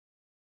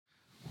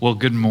Well,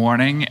 good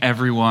morning,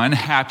 everyone.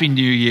 Happy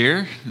New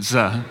Year. It's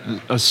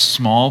a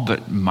small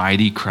but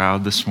mighty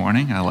crowd this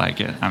morning. I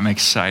like it. I'm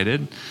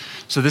excited.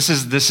 So this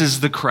is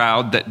the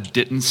crowd that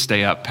didn't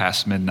stay up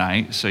past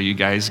midnight. So you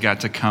guys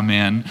got to come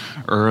in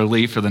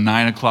early for the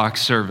 9 o'clock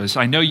service.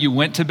 I know you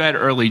went to bed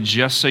early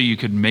just so you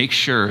could make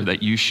sure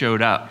that you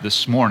showed up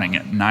this morning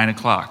at 9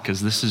 o'clock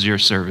because this is your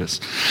service.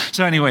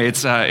 So anyway,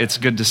 it's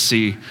good to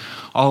see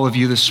all of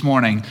you this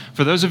morning.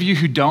 For those of you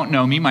who don't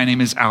know me, my name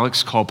is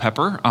Alex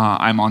Culpepper.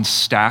 I'm on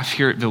staff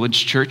here at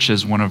Village Church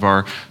as one of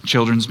our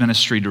children's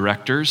ministry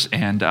directors,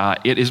 and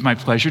it is my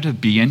pleasure to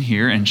be in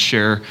here and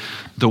share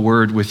the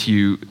word with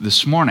you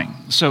this morning.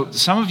 So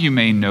some of you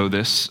may know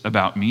this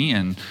about me,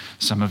 and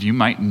some of you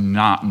might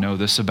not know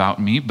this about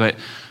me, but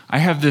I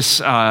have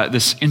this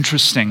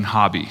interesting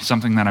hobby,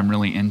 something that I'm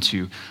really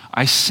into.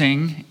 I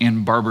sing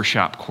in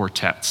barbershop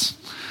quartets.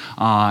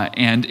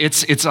 And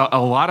it's a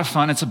lot of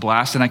fun. It's a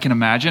blast. And I can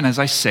imagine as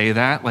I say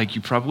that, like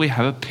you probably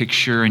have a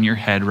picture in your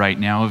head right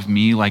now of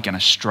me like in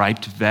a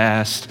striped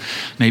vest,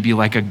 maybe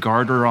like a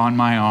garter on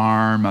my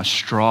arm, a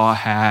straw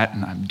hat,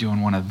 and I'm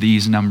doing one of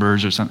these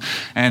numbers or something.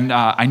 And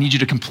I need you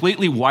to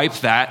completely wipe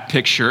that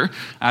picture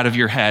out of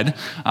your head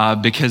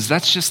because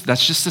that's just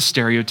a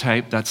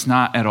stereotype. That's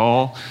not at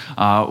all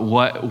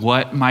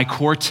what my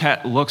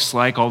quartet looks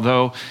like,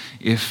 although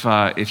if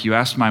you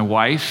asked my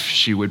wife,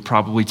 she would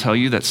probably tell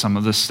you that some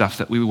of the stuff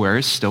that we wear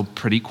is still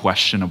pretty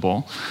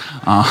questionable.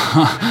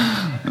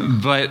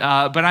 But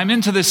I'm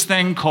into this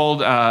thing called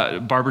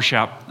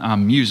barbershop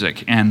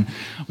music. And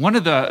one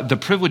of the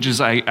privileges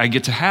I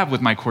get to have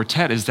with my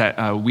quartet is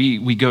that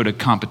we go to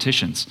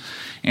competitions.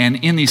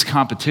 And in these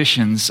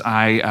competitions,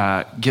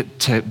 I get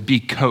to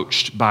be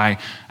coached by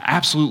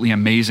absolutely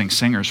amazing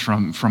singers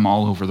from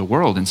all over the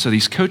world. And so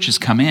these coaches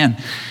come in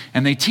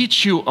and they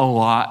teach you a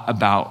lot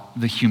about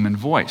the human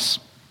voice.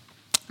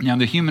 Now,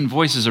 the human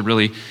voice is a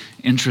really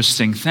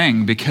interesting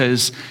thing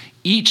because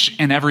each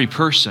and every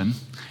person,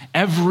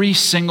 every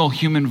single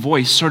human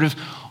voice, sort of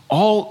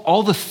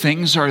all the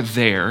things are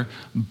there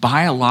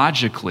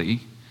biologically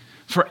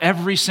for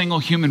every single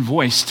human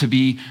voice to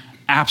be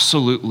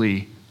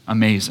absolutely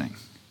amazing.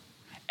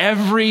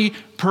 Every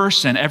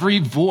person, every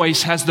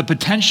voice has the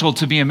potential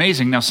to be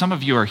amazing. Now, some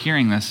of you are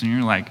hearing this and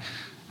you're like,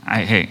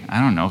 I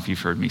don't know if you've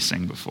heard me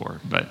sing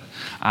before, but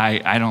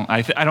I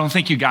don't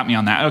think you got me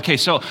on that. Okay,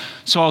 so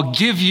I'll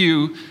give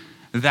you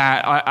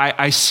that.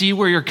 I see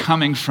where you're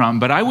coming from,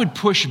 but I would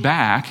push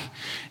back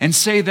and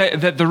say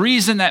that the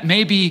reason that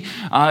maybe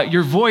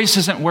your voice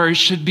isn't where it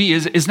should be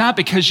is not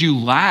because you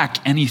lack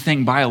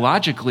anything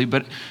biologically,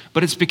 but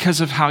it's because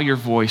of how your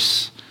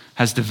voice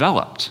has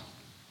developed.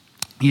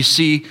 You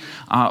see,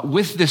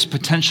 with this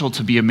potential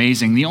to be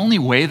amazing, the only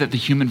way that the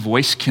human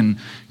voice can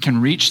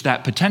reach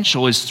that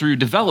potential is through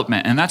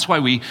development. And that's why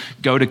we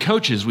go to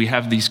coaches. We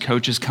have these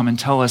coaches come and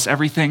tell us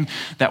everything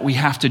that we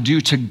have to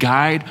do to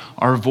guide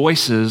our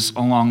voices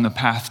along the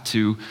path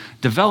to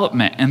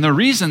development. And the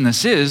reason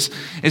this is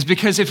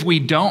because if we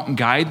don't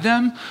guide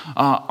them,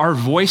 our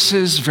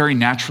voices very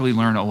naturally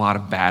learn a lot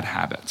of bad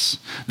habits.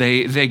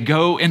 They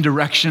go in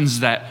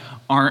directions that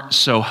aren't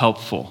so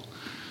helpful.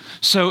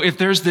 So if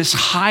there's this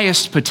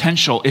highest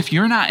potential, if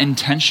you're not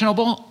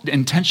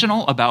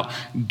intentional about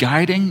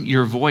guiding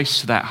your voice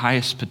to that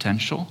highest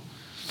potential,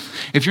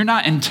 if you're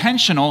not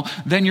intentional,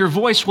 then your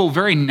voice will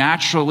very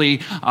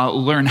naturally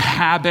learn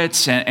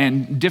habits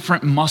and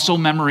different muscle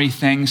memory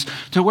things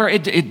to where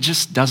it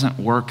just doesn't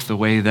work the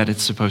way that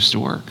it's supposed to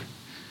work.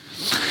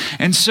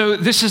 And so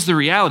this is the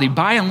reality.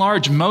 By and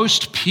large,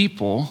 most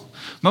people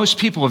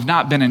have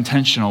not been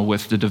intentional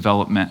with the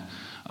development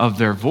of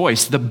their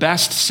voice. The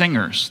best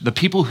singers, the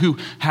people who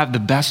have the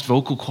best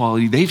vocal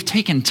quality, they've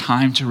taken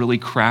time to really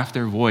craft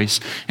their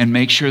voice and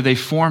make sure they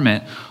form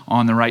it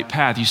on the right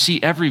path. You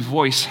see, every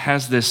voice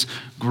has this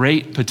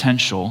great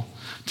potential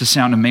to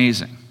sound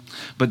amazing,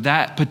 but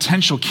that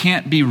potential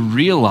can't be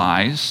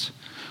realized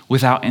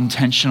without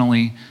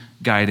intentionally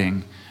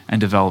guiding and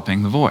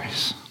developing the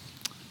voice.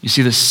 You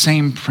see, the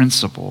same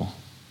principle,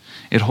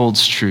 it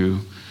holds true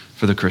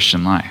for the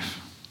Christian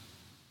life.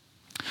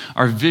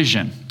 Our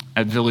vision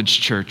at Village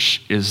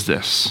Church is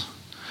this: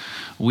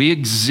 we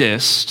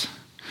exist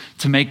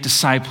to make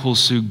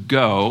disciples who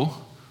go,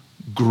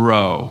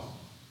 grow,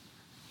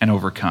 and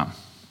overcome.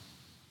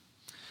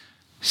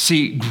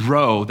 See,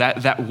 grow,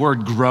 that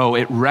word grow,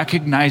 it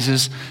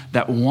recognizes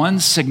that one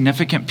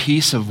significant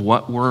piece of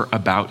what we're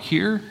about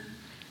here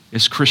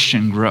is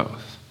Christian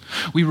growth.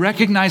 We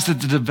recognize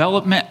that the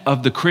development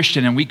of the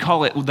Christian, and we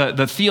call it,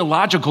 the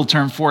theological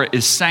term for it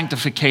is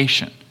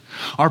sanctification.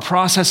 Our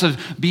process of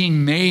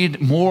being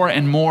made more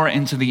and more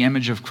into the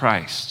image of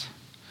Christ.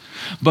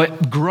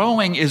 But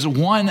growing is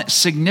one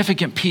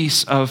significant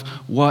piece of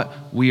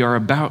what we are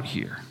about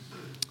here.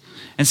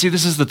 And see,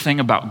 this is the thing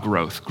about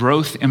growth.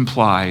 Growth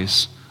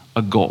implies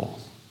a goal.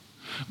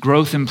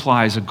 Growth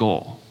implies a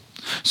goal.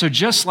 So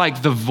just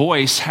like the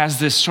voice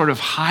has this sort of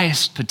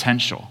highest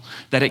potential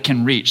that it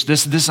can reach,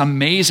 this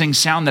amazing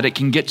sound that it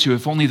can get to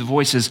if only the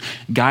voice is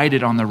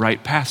guided on the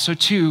right path, so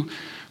too,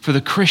 for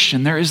the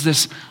Christian, there is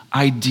this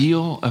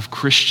ideal of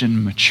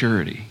Christian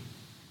maturity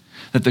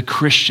that the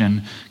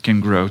Christian can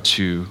grow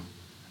to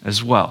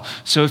as well.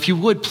 So if you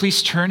would,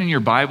 please turn in your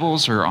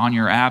Bibles or on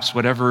your apps,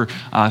 whatever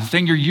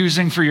thing you're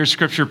using for your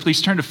scripture,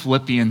 please turn to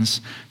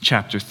Philippians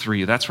chapter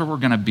 3. That's where we're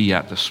going to be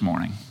at this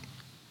morning.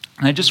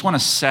 And I just want to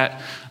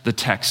set the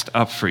text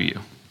up for you.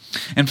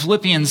 In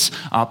Philippians,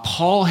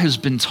 Paul has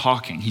been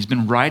talking. He's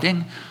been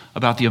writing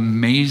about the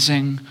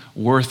amazing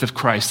worth of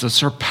Christ, the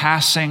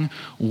surpassing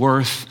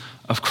worth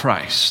of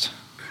Christ.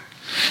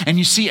 And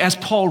you see, as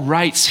Paul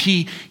writes,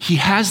 he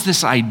has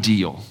this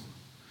ideal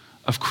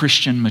of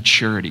Christian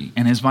maturity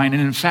in his mind.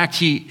 And in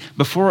fact,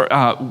 before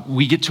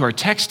we get to our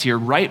text here,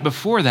 right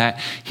before that,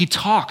 he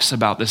talks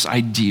about this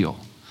ideal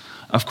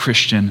of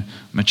Christian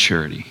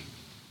maturity.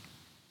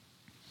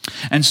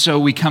 And so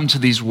we come to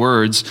these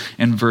words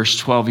in verse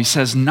 12. He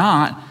says,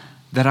 "Not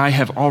that I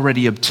have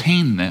already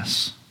obtained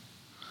this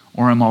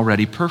or am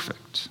already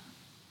perfect,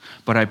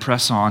 but I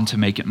press on to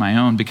make it my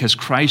own because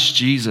Christ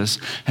Jesus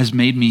has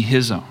made me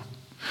his own.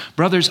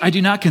 Brothers, I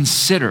do not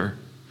consider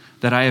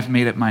that I have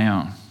made it my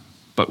own,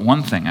 but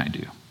one thing I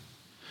do,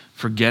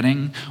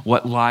 forgetting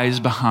what lies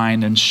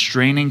behind and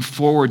straining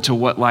forward to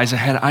what lies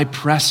ahead, I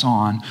press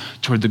on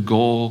toward the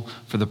goal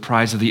for the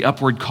prize of the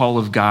upward call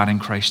of God in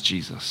Christ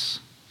Jesus."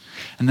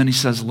 And then he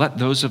says, "Let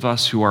those of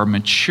us who are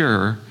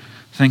mature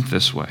think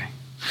this way.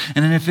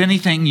 And then if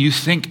anything you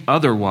think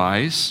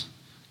otherwise,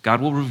 God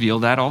will reveal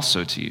that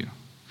also to you.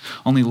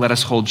 Only let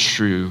us hold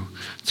true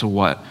to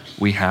what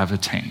we have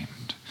attained."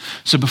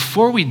 So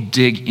before we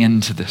dig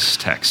into this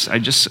text, I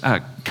just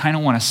kind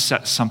of want to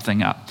set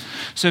something up.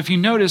 So if you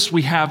notice,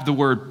 we have the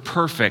word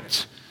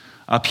perfect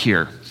up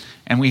here,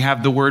 and we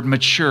have the word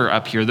mature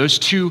up here. Those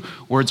two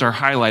words are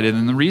highlighted,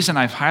 and the reason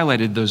I've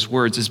highlighted those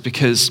words is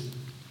because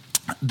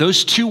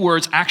those two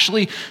words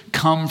actually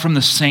come from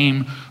the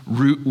same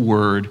root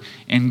word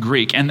in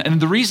Greek. And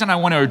the reason I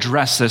want to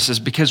address this is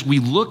because we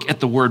look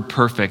at the word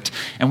perfect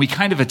and we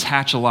kind of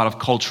attach a lot of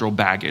cultural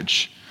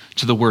baggage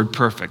to the word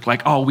perfect.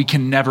 Like, oh, we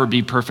can never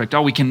be perfect.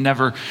 Oh, we can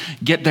never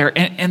get there.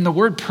 And the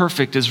word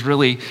perfect is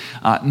really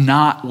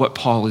not what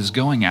Paul is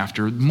going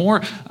after.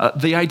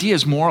 The idea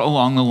is more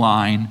along the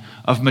line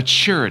of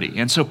maturity.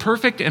 And so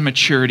perfect and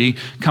maturity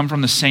come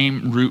from the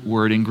same root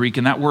word in Greek,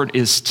 and that word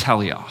is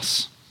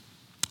teleos.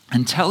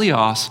 And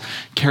teleos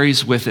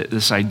carries with it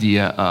this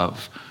idea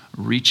of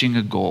reaching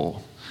a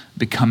goal,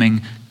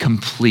 becoming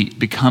complete,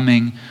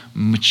 becoming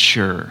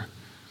mature.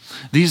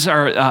 These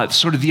are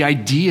sort of the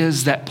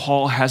ideas that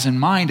Paul has in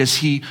mind as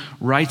he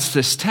writes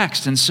this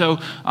text. And so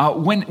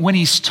when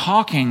he's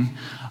talking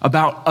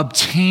about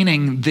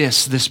obtaining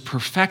this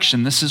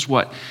perfection, this is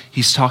what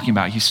he's talking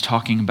about. He's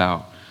talking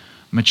about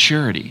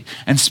maturity.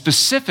 And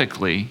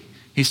specifically,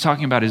 he's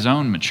talking about his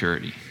own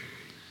maturity.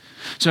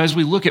 So as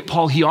we look at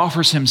Paul, he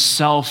offers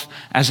himself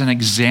as an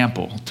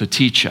example to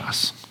teach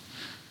us.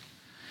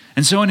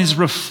 And so in his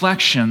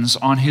reflections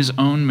on his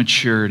own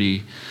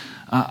maturity,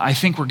 I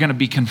think we're going to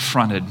be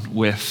confronted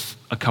with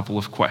a couple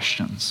of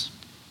questions.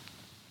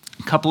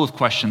 A couple of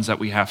questions that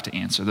we have to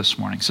answer this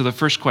morning. So the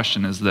first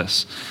question is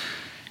this: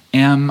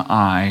 am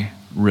I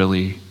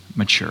really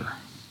mature?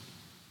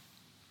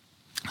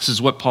 This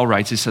is what Paul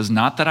writes. He says,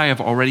 "Not that I have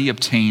already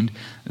obtained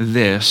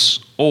this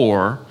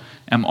or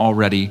am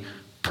already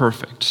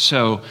perfect."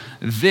 So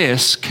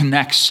this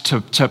connects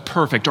to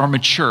perfect or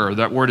mature.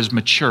 That word is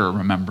mature,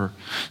 remember.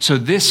 So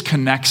this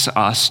connects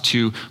us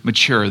to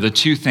mature. The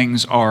two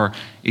things are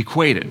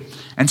equated.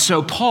 And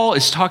so Paul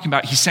is talking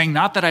about, he's saying,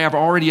 not that I have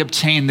already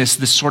obtained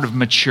this sort of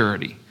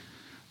maturity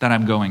that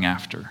I'm going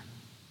after.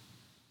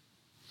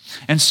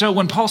 And so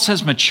when Paul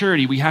says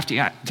maturity, we have to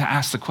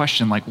ask the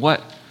question,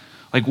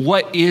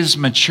 what is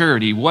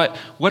maturity? What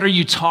are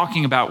you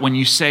talking about when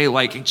you say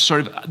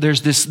sort of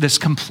there's this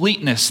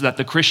completeness that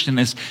the Christian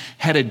is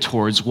headed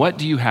towards? What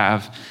do you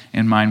have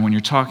in mind when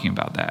you're talking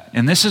about that?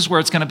 And this is where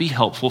it's going to be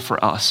helpful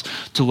for us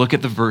to look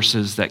at the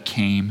verses that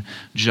came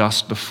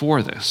just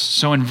before this.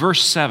 So in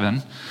verse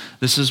 7,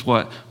 this is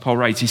what Paul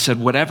writes. He said,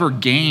 "Whatever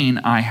gain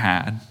I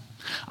had,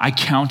 I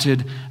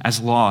counted as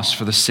loss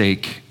for the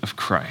sake of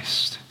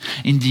Christ.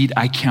 Indeed,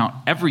 I count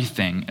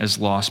everything as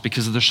loss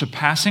because of the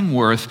surpassing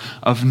worth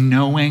of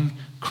knowing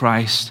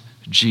Christ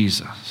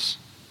Jesus,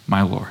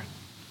 my Lord.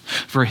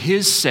 For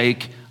his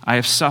sake, I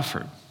have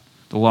suffered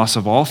the loss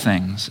of all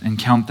things and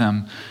count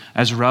them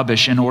as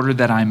rubbish in order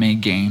that I may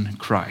gain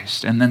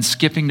Christ." And then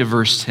skipping to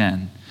verse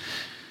 10,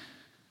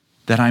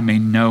 "that I may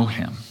know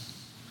him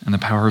and the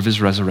power of his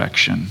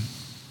resurrection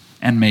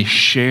and may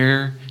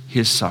share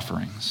his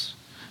sufferings,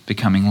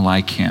 becoming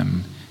like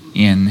him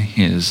in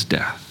his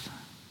death."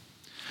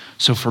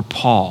 So for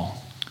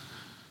Paul,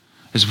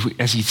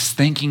 as he's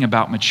thinking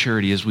about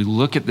maturity, as we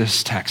look at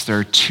this text, there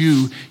are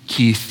two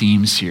key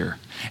themes here.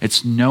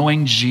 It's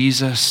knowing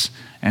Jesus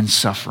and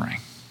suffering.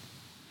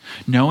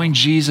 Knowing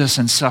Jesus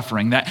and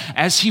suffering. That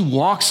as he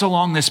walks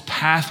along this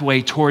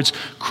pathway towards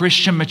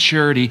Christian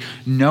maturity,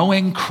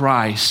 knowing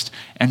Christ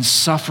and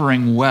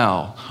suffering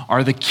well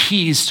are the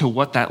keys to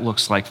what that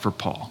looks like for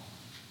Paul.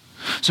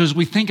 So as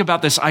we think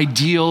about this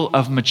ideal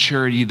of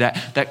maturity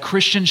that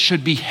Christians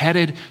should be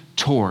headed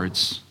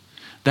towards,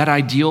 that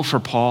ideal for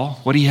Paul,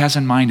 what he has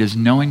in mind is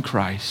knowing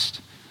Christ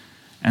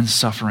and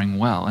suffering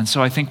well. And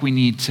so I think we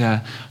need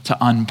to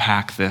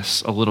unpack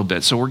this a little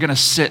bit. So we're going to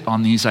sit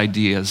on these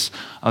ideas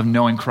of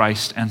knowing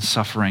Christ and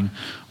suffering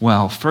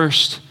well.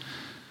 First,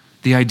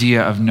 the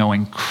idea of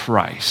knowing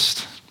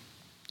Christ.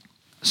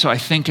 So I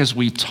think as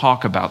we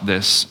talk about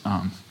this,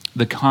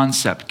 the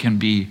concept can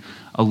be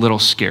a little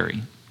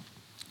scary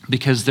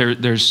because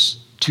there's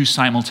two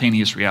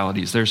simultaneous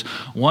realities. There's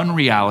one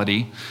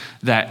reality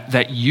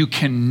that you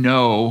can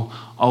know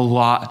a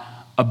lot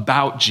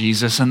about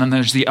Jesus, and then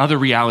there's the other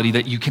reality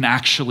that you can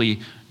actually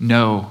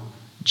know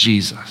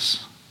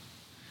Jesus.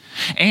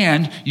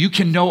 And you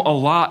can know a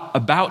lot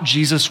about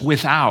Jesus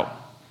without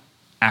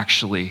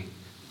actually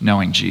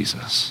knowing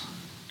Jesus.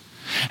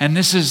 And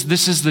this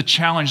is the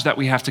challenge that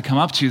we have to come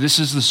up to. This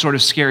is the sort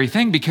of scary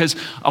thing because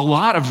a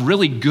lot of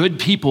really good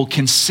people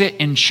can sit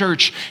in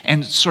church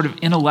and sort of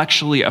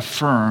intellectually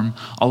affirm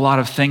a lot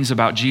of things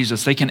about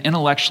Jesus. They can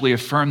intellectually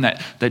affirm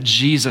that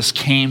Jesus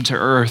came to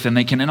earth, and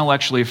they can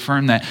intellectually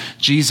affirm that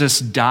Jesus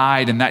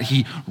died and that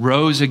he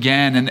rose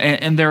again.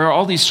 And there are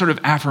all these sort of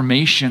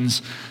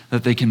affirmations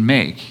that they can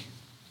make.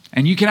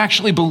 And you can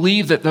actually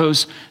believe that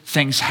those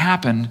things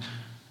happened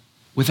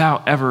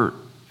without ever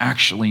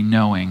actually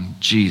knowing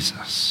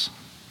Jesus.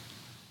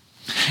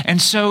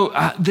 And so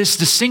this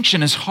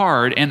distinction is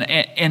hard,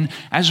 and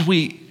as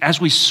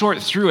we sort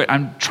through it,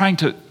 I'm trying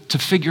to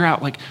figure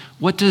out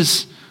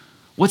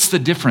what's the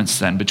difference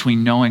then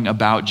between knowing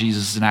about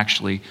Jesus and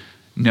actually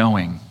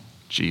knowing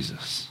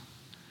Jesus?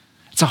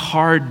 It's a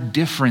hard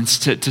difference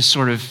to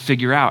sort of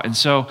figure out. And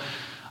so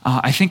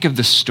I think of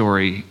the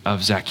story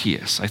of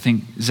Zacchaeus. I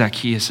think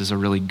Zacchaeus is a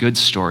really good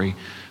story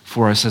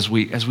for us as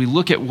we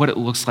look at what it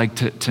looks like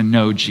to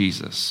know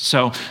Jesus.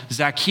 So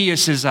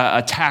Zacchaeus is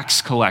a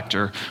tax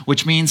collector,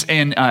 which means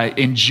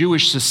in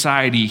Jewish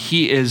society,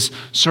 he is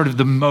sort of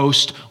the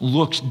most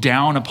looked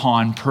down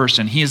upon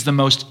person. He is the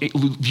most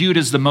viewed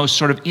as the most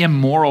sort of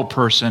immoral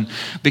person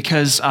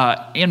because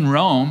in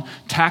Rome,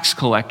 tax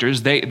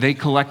collectors, they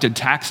collected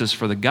taxes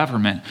for the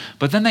government,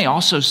 but then they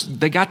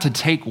got to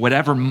take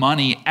whatever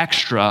money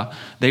extra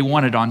they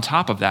wanted on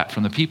top of that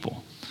from the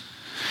people.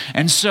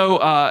 And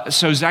so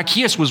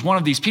Zacchaeus was one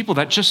of these people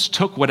that just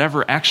took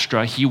whatever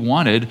extra he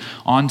wanted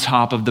on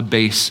top of the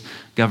base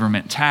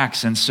government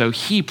tax. And so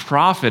he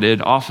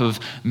profited off of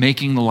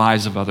making the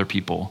lives of other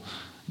people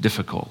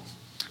difficult.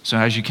 So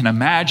as you can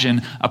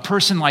imagine, a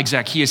person like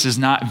Zacchaeus is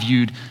not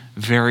viewed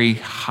very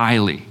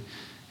highly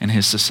in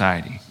his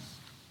society.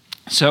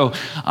 So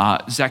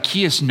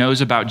Zacchaeus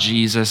knows about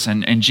Jesus,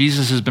 and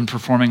Jesus has been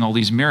performing all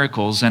these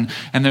miracles. And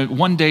then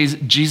one day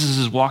Jesus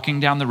is walking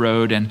down the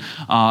road, and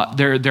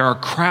there are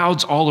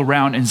crowds all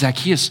around. And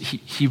Zacchaeus,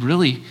 he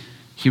really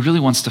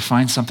wants to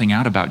find something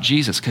out about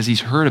Jesus because he's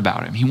heard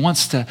about him. He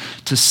wants to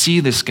see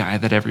this guy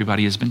that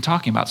everybody has been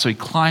talking about. So he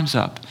climbs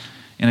up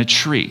in a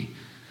tree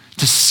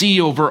to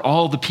see over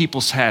all the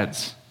people's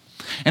heads.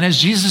 And as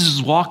Jesus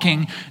is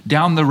walking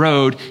down the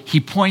road, he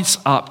points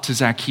up to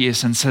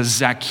Zacchaeus and says,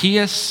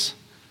 "Zacchaeus,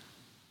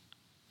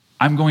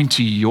 I'm going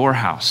to your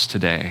house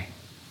today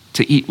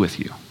to eat with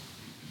you."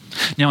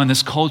 Now, in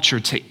this culture,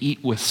 to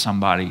eat with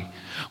somebody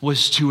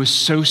was to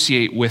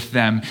associate with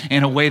them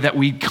in a way that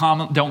we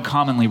don't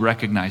commonly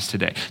recognize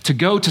today. To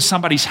go to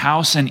somebody's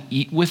house and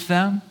eat with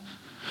them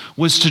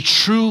was to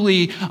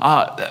truly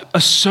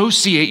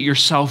associate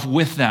yourself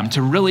with them,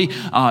 to really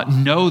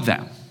know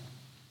them.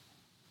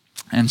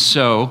 And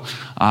so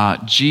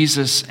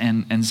Jesus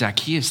and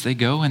Zacchaeus, they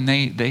go and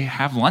they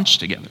have lunch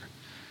together.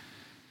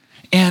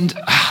 And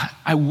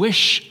I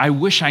wish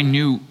I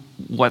knew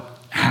what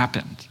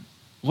happened,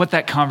 what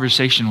that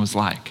conversation was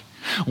like.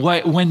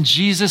 When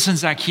Jesus and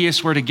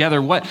Zacchaeus were together,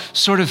 what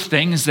sort of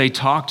things they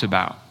talked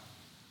about.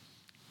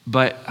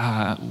 But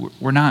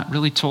we're not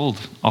really told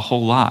a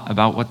whole lot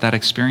about what that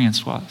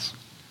experience was.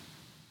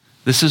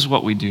 This is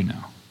what we do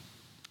know.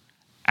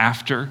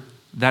 After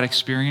that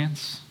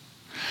experience,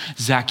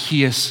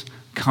 Zacchaeus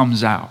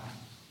comes out.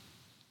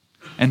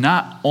 And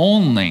not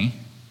only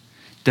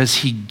does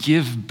he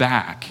give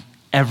back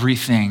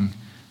everything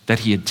that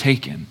he had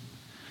taken,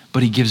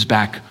 but he gives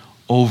back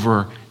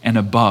over and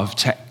above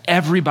to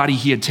everybody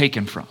he had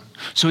taken from.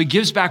 So he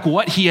gives back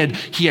what he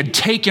had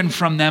taken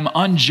from them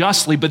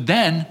unjustly, but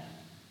then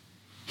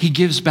he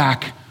gives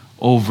back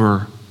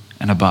over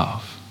and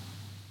above.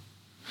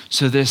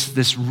 So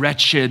this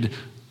wretched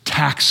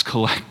tax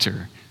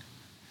collector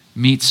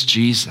meets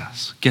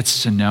Jesus,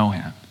 gets to know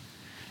him,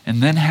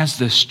 and then has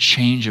this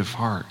change of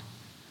heart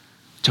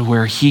to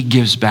where he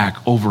gives back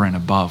over and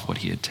above what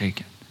he had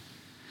taken.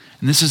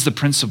 And this is the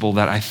principle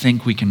that I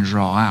think we can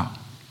draw out.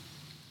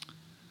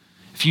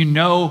 If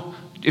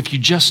you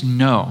just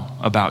know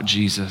about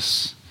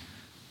Jesus,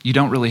 you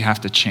don't really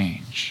have to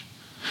change.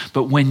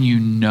 But when you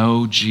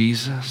know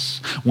Jesus,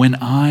 when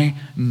I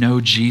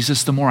know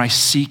Jesus, the more I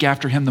seek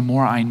after him, the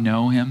more I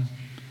know him,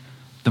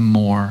 the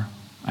more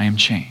I am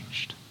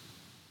changed.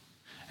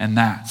 And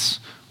that's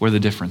where the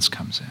difference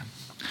comes in.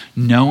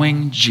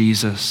 Knowing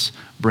Jesus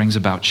brings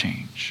about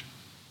change.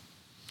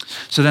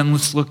 So then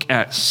let's look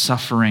at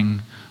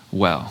suffering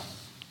well.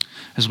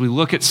 As we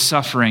look at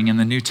suffering in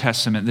the New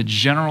Testament, the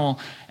general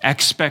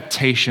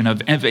expectation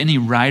of any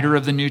writer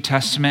of the New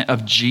Testament,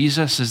 of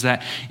Jesus, is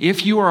that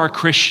if you are a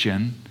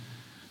Christian,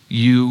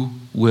 you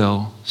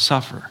will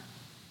suffer.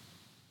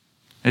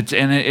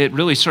 It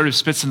really sort of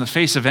spits in the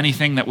face of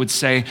anything that would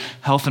say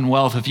health and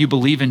wealth. If you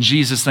believe in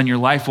Jesus, then your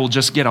life will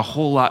just get a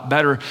whole lot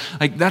better.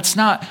 Like, that's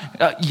not,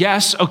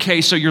 yes, okay,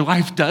 so your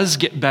life does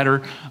get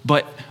better,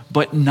 but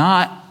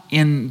not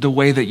in the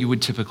way that you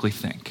would typically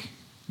think.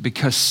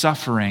 Because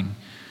suffering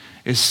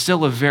is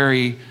still a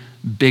very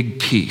big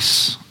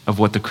piece of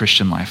what the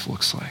Christian life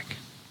looks like.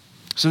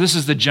 So this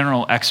is the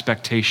general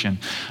expectation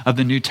of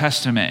the New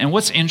Testament. And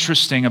what's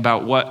interesting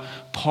about what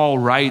Paul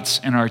writes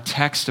in our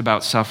text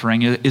about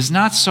suffering is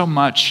not so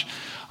much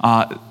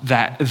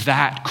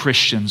that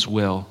Christians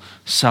will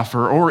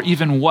suffer, or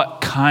even what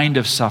kind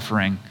of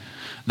suffering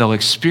they'll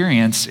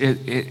experience.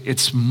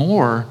 It's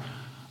more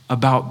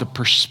about the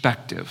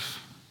perspective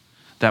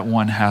that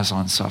one has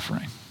on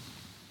suffering.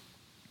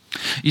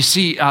 You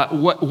see,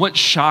 what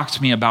shocked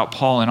me about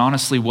Paul, and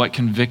honestly what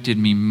convicted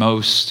me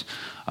most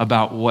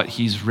about what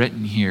he's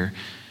written here,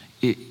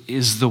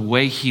 is the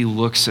way he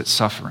looks at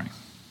suffering.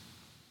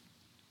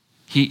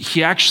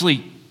 He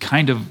actually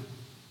kind of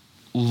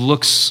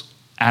looks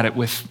at it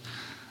with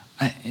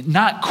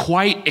not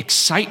quite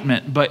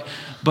excitement, but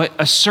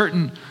a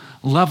certain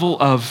level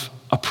of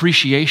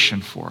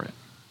appreciation for it.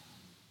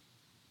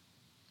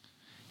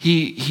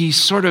 He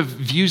sort of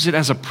views it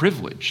as a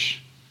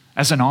privilege,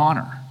 as an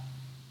honor.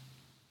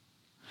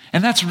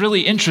 And that's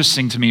really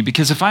interesting to me,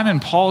 because if I'm in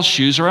Paul's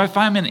shoes, or if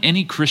I'm in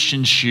any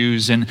Christian's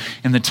shoes in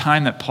the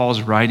time that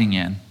Paul's writing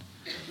in,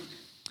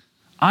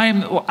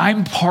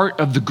 I'm part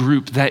of the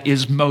group that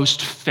is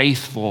most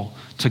faithful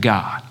to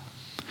God.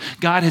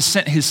 God has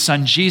sent his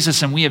son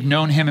Jesus, and we have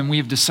known him, and we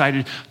have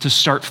decided to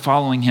start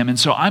following him. And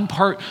so I'm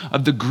part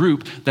of the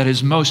group that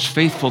is most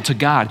faithful to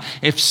God.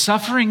 If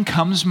suffering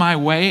comes my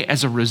way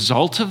as a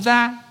result of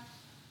that,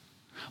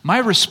 my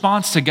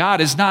response to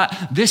God is not,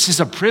 this is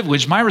a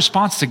privilege. My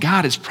response to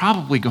God is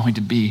probably going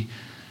to be,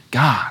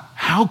 God,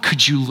 how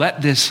could you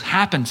let this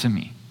happen to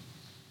me?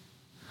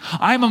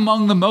 I'm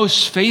among the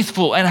most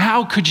faithful, and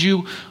how could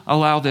you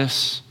allow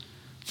this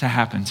to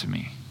happen to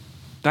me?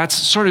 That's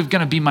sort of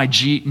going to be my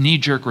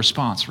knee-jerk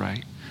response,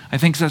 right? I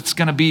think that's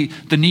going to be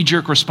the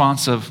knee-jerk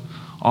response of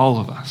all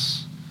of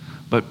us.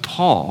 But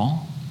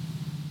Paul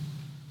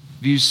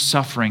views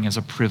suffering as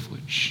a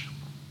privilege,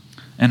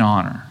 an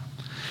honor.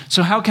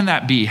 So how can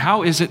that be?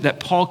 How is it that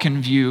Paul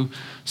can view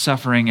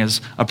suffering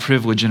as a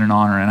privilege and an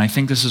honor? And I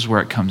think this is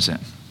where it comes in.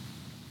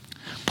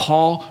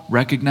 Paul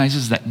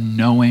recognizes that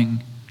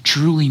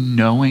truly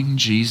knowing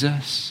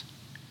Jesus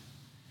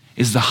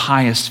is the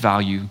highest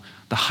value,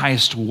 the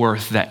highest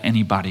worth that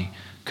anybody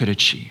could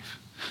achieve.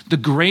 The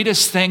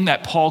greatest thing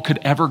that Paul could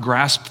ever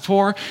grasp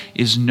for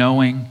is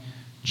knowing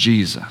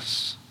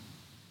Jesus.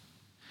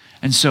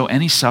 And so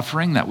any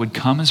suffering that would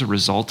come as a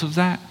result of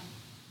that,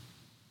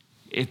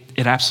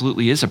 it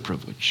absolutely is a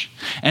privilege.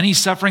 Any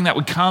suffering that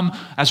would come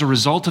as a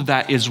result of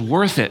that is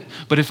worth it.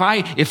 But if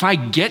I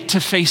get to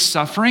face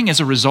suffering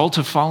as a result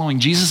of following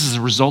Jesus, as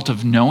a result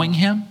of knowing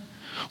him,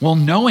 well,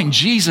 knowing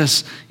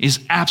Jesus is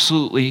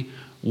absolutely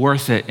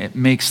worth it. It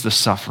makes the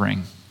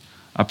suffering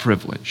a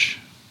privilege.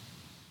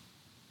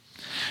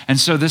 And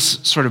so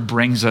this sort of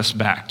brings us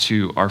back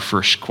to our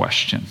first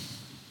question.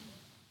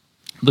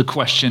 The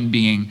question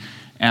being,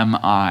 am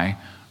I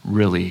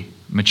really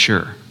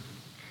mature?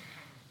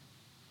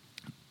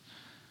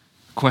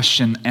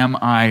 Question, am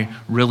I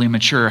really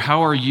mature?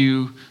 How are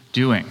you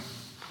doing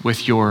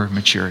with your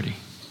maturity?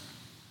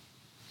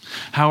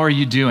 How are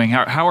you doing?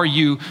 How are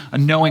you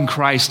knowing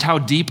Christ? How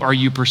deep are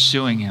you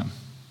pursuing him?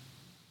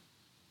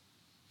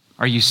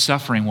 Are you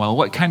suffering well?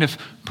 What kind of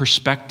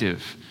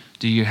perspective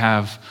do you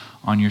have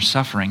on your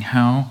suffering?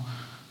 How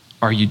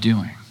are you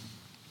doing?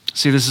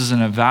 See, this is an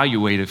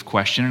evaluative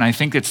question, and I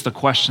think it's the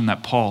question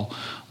that Paul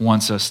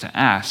wants us to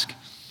ask.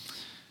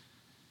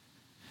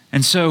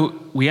 And so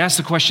we ask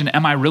the question,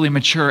 am I really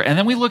mature? And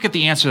then we look at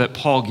the answer that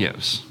Paul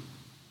gives.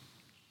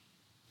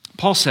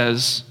 Paul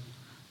says,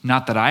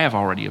 not that I have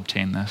already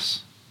obtained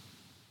this.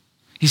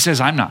 He says,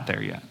 I'm not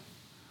there yet.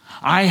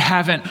 I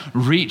haven't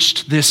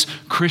reached this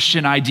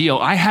Christian ideal.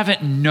 I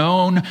haven't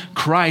known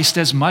Christ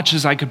as much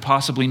as I could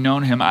possibly know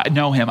him.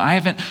 I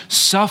haven't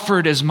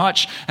suffered as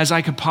much as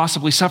I could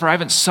possibly suffer. I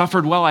haven't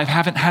suffered well. I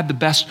haven't had the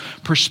best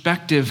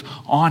perspective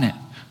on it.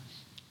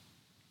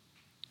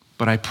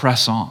 But I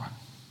press on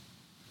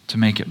to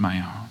make it my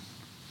own.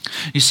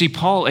 You see,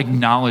 Paul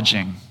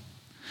acknowledging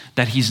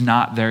that he's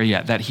not there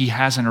yet, that he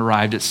hasn't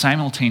arrived, it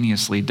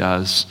simultaneously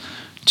does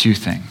two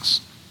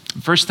things.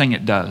 The first thing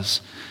it does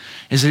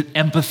is it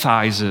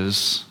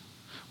empathizes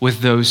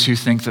with those who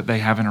think that they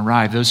haven't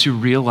arrived, those who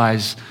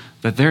realize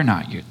that they're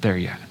not there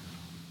yet.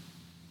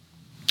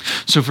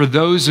 So for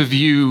those of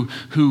you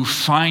who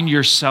find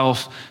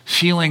yourself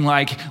feeling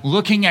like,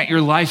 looking at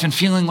your life and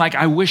feeling like,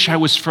 I wish I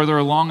was further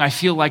along, I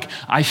feel like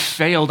I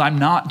failed, I'm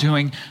not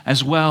doing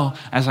as well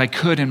as I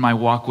could in my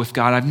walk with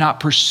God, I've not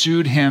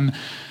pursued him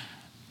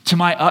to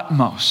my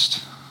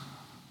utmost.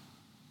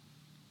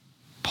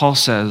 Paul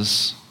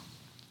says,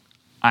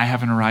 I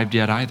haven't arrived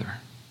yet either.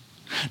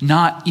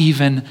 Not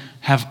even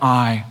have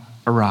I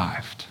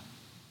arrived,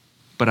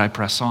 but I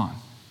press on.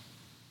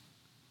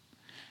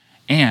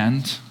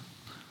 And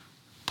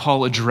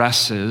Paul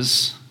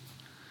addresses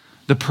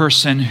the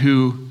person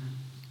who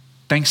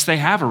thinks they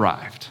have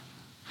arrived.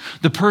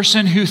 The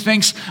person who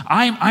thinks,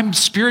 I'm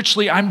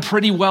spiritually, I'm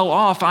pretty well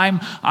off.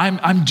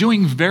 I'm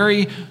doing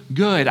very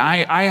good.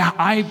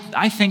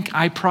 I think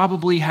I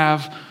probably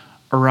have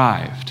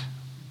arrived.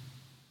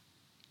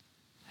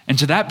 And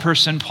to that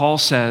person, Paul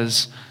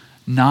says,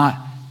 not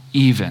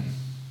even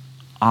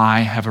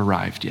I have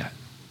arrived yet.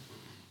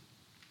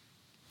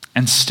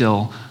 And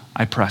still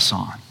I press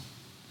on.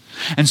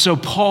 And so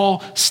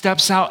Paul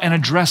steps out and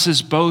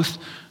addresses both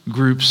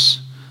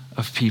groups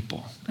of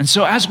people. And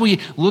so as we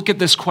look at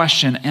this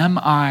question, am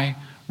I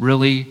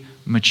really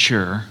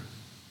mature?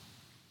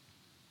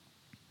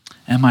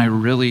 Am I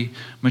really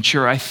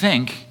mature? I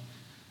think,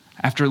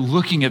 after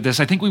looking at this,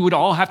 I think we would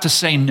all have to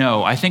say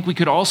no. I think we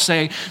could all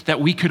say that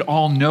we could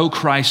all know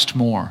Christ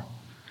more.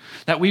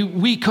 That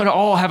we could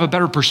all have a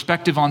better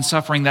perspective on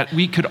suffering, that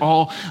we could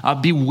all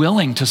be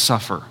willing to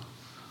suffer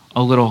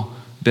a little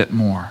bit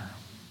more.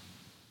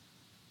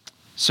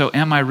 So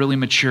am I really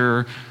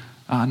mature?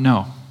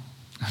 No,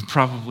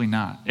 probably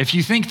not. If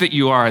you think that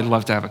you are, I'd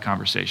love to have a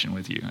conversation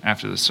with you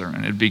after this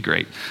sermon. It'd be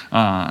great.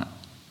 But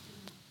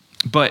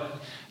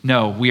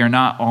no, we are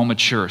not all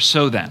mature.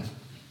 So then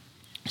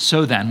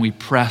we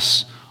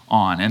press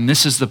on. And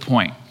this is the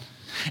point.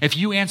 If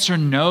you answer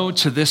no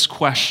to this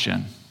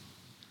question,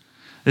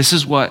 this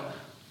is what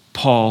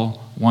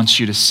Paul wants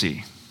you to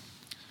see.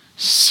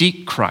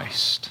 Seek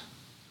Christ,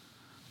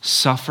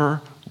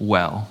 suffer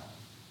well,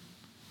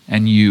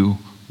 and you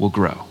will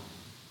grow.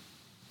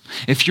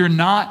 If you're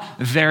not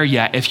there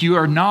yet, if you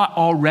are not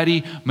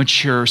already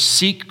mature,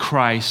 seek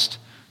Christ,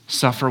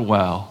 suffer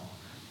well,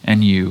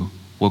 and you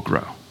will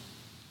grow.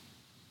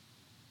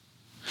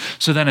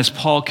 So then as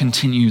Paul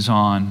continues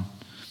on,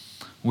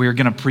 we're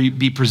going to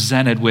be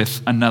presented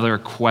with another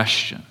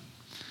question.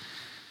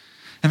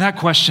 And that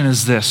question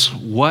is this: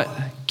 what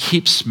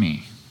keeps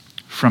me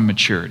from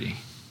maturity?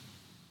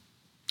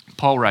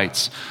 Paul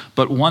writes,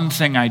 "But one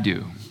thing I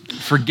do,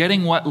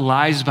 forgetting what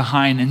lies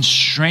behind and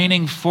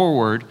straining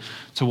forward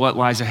to what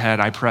lies ahead,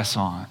 I press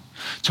on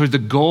toward the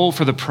goal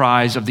for the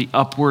prize of the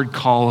upward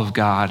call of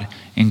God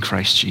in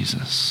Christ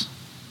Jesus."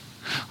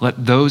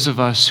 Let those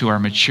of us who are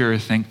mature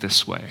think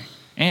this way.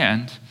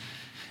 And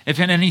if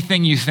in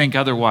anything you think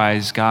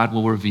otherwise, God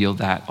will reveal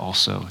that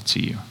also to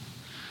you.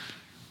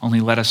 Only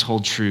let us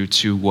hold true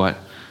to what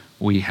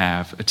we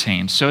have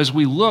attained. So as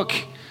we look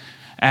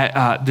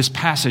at this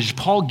passage,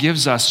 Paul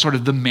gives us sort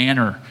of the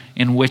manner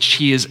in which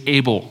he is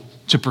able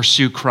to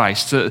pursue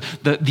Christ,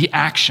 the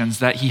actions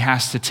that he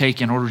has to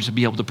take in order to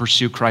be able to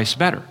pursue Christ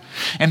better.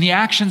 And the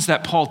actions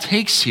that Paul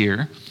takes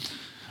here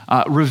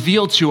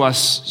reveal to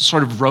us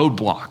sort of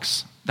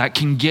roadblocks that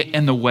can get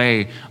in the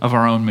way of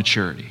our own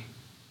maturity.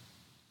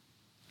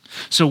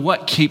 So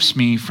what keeps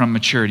me from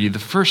maturity? The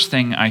first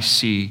thing I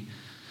see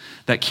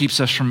that keeps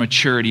us from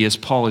maturity, as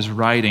Paul is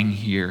writing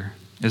here,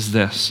 is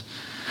this: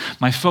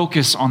 my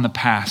focus on the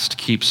past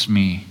keeps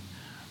me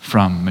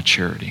from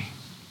maturity.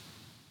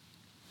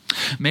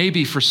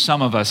 Maybe for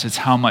some of us, it's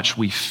how much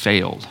we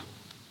failed.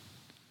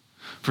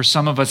 For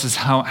some of us, it's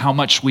how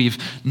much we've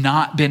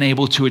not been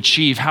able to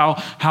achieve,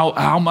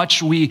 how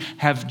much we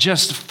have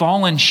just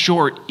fallen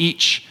short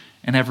each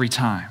and every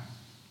time.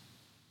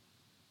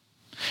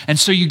 And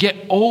so you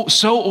get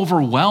so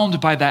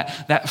overwhelmed by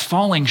that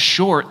falling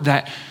short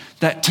that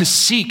to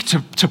seek,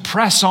 to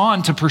press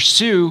on, to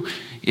pursue,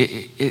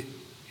 it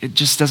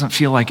just doesn't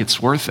feel like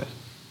it's worth it.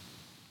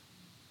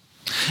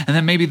 And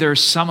then maybe there are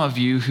some of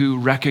you who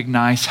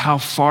recognize how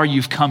far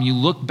you've come. You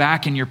look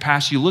back in your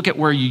past, you look at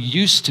where you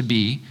used to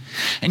be,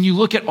 and you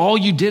look at all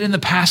you did in the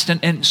past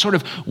and sort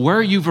of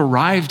where you've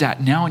arrived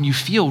at now, and you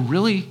feel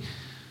really,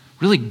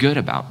 really good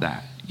about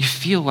that. You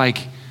feel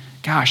like,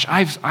 gosh,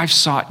 I've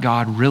sought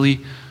God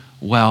really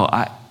well.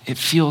 It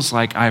feels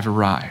like I've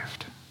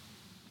arrived.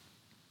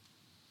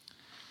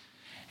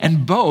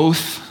 And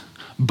both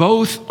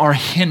are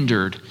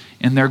hindered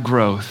in their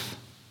growth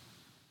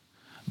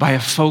by a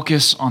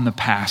focus on the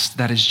past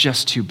that is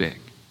just too big.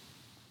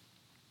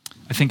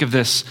 I think of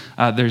this,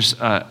 there's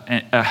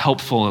a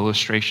helpful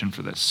illustration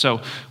for this.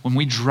 So when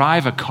we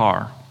drive a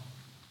car,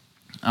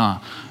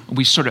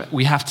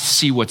 we have to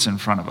see what's in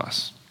front of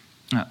us.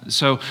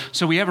 So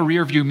we have a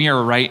rear view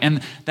mirror, right?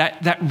 And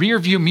that rear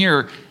view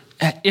mirror,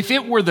 if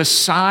it were the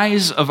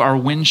size of our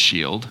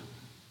windshield,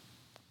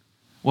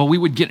 well, we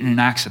would get in an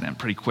accident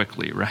pretty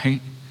quickly,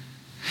 right?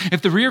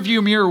 If the rear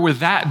view mirror were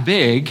that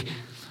big,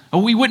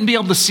 we wouldn't be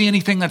able to see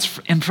anything that's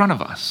in front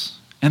of us.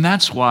 And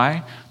that's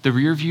why the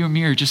rear view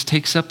mirror just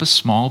takes up a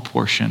small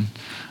portion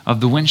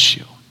of the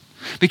windshield.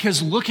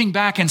 Because looking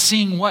back and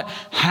seeing what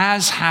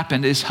has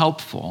happened is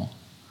helpful,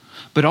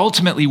 but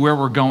ultimately where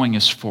we're going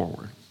is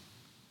forward.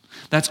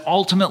 That's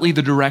ultimately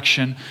the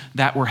direction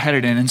that we're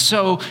headed in. And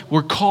so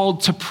we're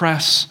called to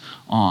press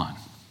on.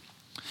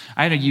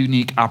 I had a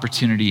unique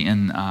opportunity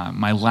in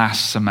my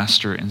last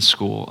semester in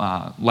school,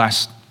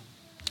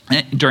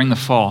 during the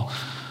fall.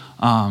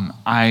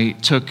 I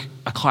took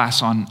a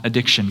class on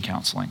addiction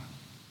counseling.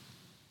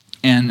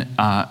 And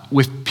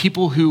with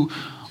people who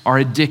are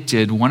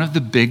addicted, one of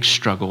the big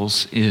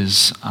struggles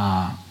is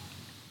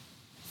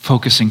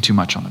focusing too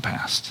much on the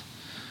past.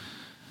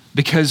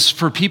 Because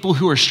for people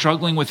who are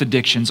struggling with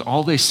addictions,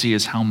 all they see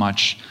is how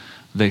much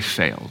they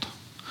failed.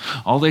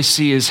 All they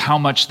see is how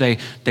much they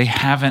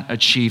haven't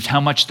achieved, how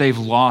much they've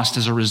lost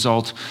as a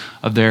result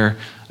of their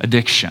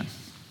addiction.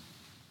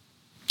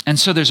 And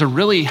so there's a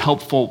really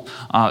helpful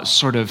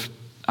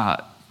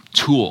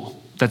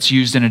tool that's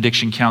used in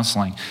addiction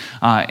counseling,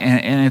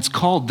 and it's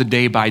called the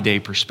day-by-day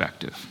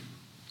perspective.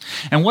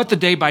 And what the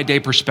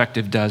day-by-day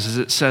perspective does is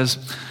it says,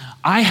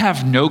 I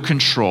have no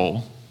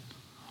control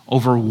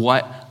over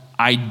what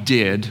I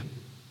did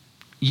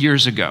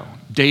years ago,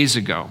 days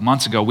ago,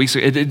 months ago, weeks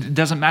ago. It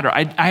doesn't matter.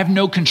 I have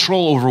no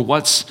control over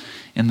what's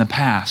in the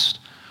past.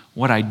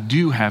 What I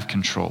do have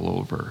control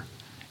over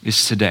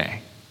is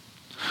today.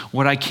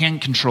 What I can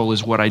control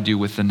is what I do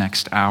with the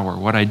next hour,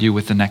 what I do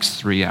with the next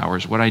 3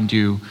 hours, what I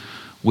do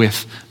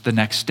with the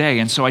next day.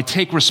 And so I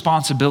take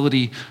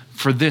responsibility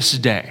for this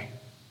day.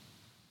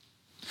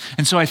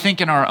 And so I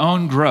think in our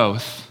own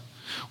growth,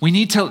 we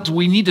need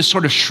to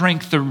sort of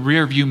shrink the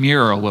rearview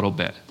mirror a little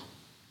bit.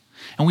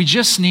 And we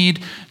just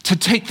need to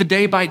take the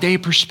day-by-day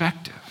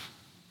perspective.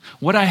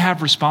 What I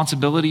have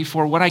responsibility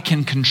for, what I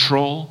can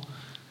control,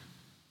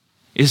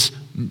 is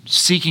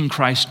seeking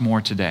Christ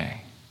more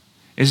today,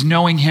 is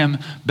knowing him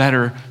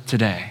better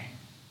today,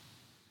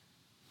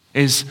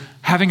 is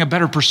having a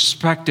better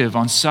perspective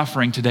on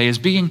suffering today, is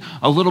being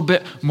a little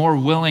bit more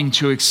willing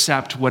to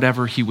accept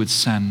whatever he would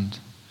send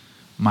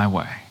my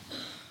way.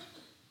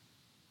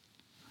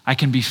 I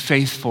can be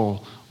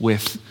faithful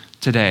with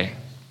today.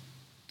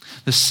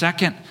 The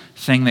second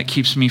thing that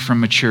keeps me from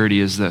maturity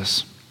is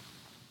this: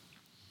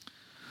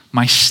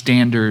 my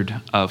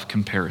standard of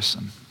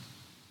comparison.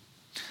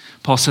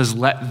 Paul says,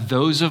 let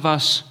those of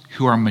us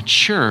who are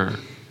mature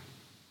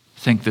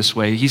think this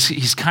way.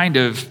 He's kind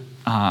of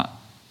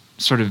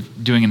sort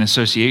of doing an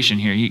association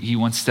here. He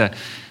wants to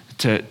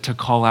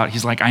call out,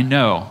 he's like, I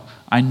know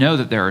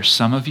that there are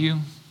some of you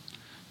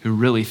who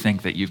really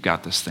think that you've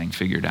got this thing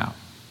figured out,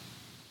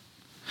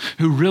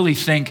 who really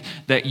think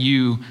that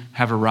you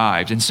have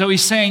arrived. And so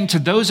he's saying to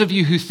those of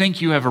you who think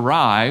you have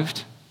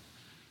arrived,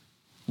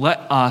 let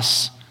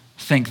us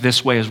think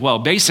this way as well.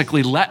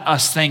 Basically, let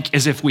us think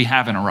as if we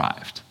haven't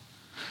arrived.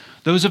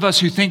 Those of us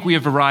who think we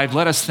have arrived,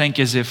 let us think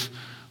as if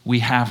we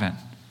haven't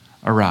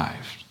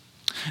arrived.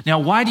 Now,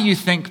 why do you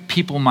think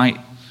people might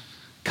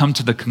come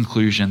to the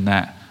conclusion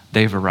that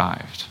they've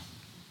arrived?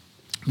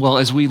 Well,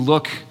 as we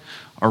look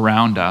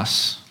around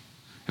us,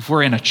 if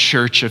we're in a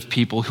church of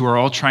people who are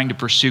all trying to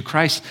pursue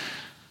Christ,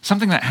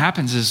 something that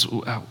happens is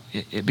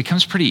it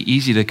becomes pretty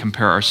easy to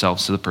compare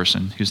ourselves to the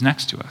person who's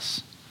next to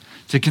us,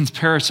 to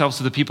compare ourselves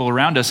to the people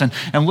around us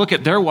and look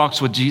at their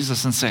walks with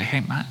Jesus and say,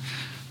 hey,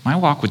 my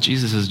walk with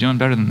Jesus is doing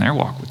better than their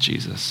walk with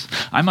Jesus.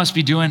 I must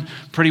be doing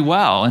pretty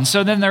well. And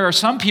so then there are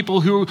some people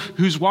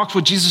whose walks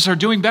with Jesus are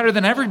doing better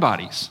than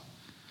everybody's.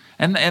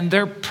 And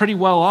they're pretty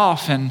well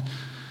off. And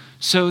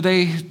so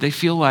they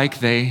feel like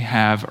they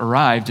have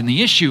arrived. And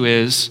the issue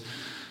is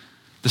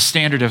the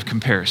standard of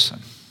comparison.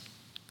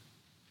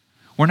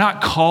 We're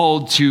not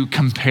called to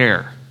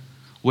compare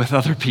with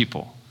other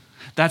people.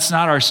 That's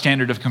not our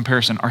standard of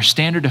comparison. Our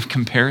standard of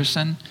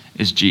comparison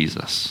is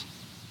Jesus.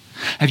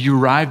 Have you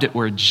arrived at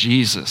where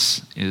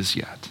Jesus is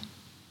yet?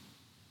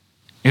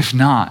 If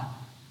not,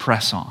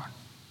 press on.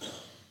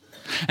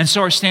 And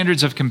so our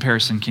standards of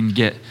comparison can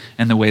get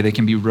in the way. They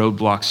can be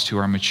roadblocks to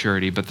our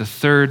maturity. But the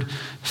third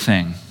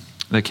thing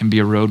that can be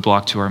a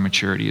roadblock to our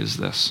maturity is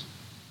this: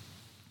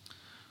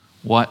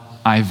 what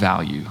I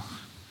value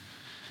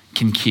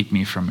can keep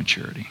me from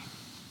maturity.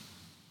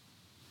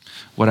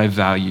 What I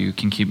value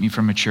can keep me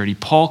from maturity.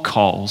 Paul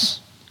calls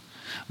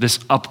this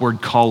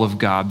upward call of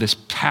God, this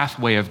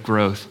pathway of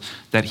growth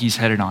that he's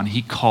headed on,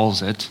 he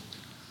calls it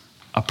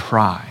a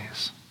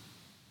prize.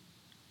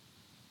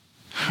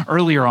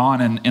 Earlier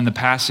on in the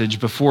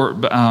passage, before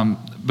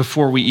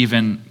we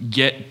even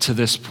get to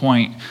this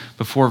point,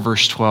 before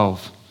verse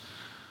 12,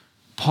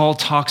 Paul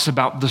talks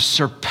about the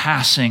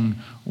surpassing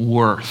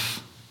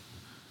worth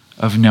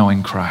of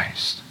knowing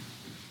Christ.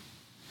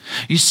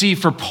 You see,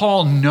 for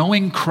Paul,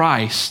 knowing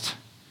Christ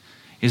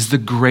is the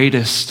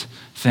greatest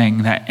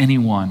thing that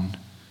anyone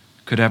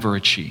could ever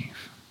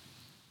achieve.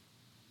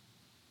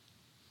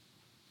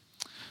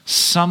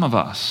 Some of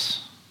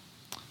us,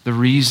 the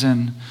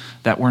reason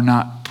that we're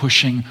not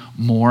pushing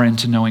more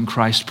into knowing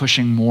Christ,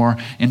 pushing more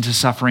into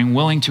suffering,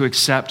 willing to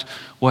accept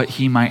what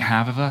he might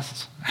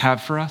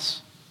have for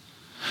us,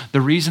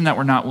 the reason that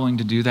we're not willing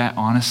to do that,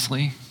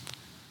 honestly,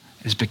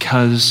 is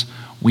because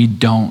we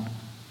don't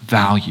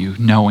value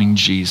knowing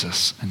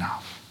Jesus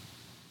enough.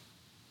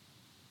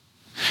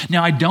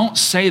 Now, I don't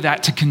say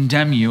that to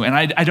condemn you, and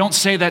I don't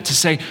say that to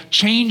say,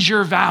 change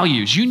your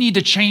values. You need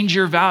to change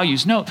your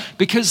values. No,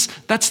 because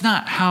that's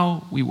not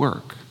how we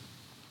work.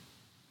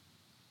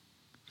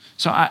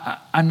 So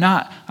I'm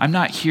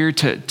not here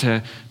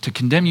to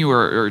condemn you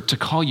or to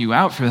call you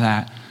out for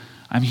that.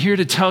 I'm here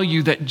to tell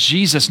you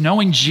that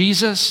knowing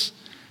Jesus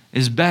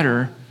is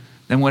better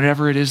than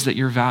whatever it is that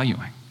you're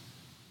valuing.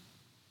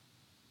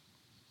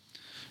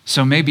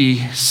 So maybe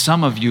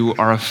some of you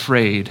are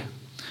afraid.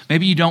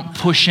 Maybe you don't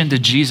push into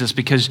Jesus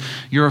because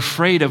you're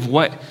afraid of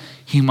what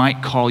he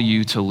might call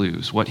you to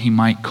lose, what he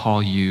might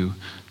call you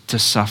to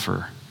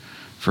suffer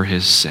for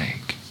his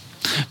sake.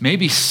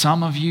 Maybe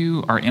some of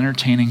you are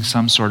entertaining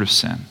some sort of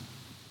sin.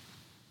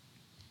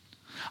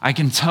 I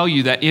can tell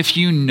you that if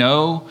you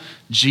know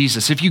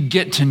Jesus, if you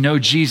get to know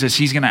Jesus,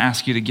 he's going to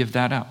ask you to give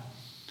that up.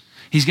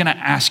 He's going to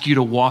ask you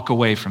to walk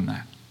away from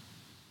that.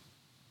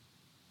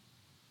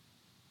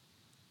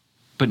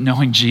 But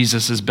knowing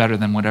Jesus is better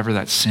than whatever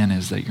that sin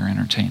is that you're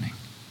entertaining.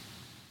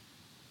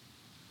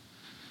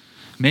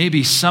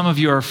 Maybe some of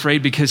you are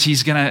afraid because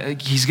he's going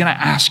to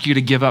ask you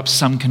to give up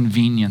some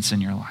convenience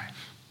in your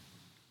life.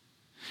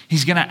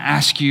 He's going to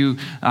ask you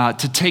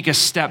to take a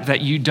step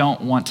that you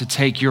don't want to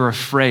take. You're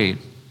afraid.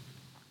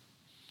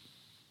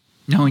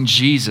 Knowing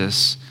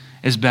Jesus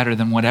is better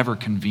than whatever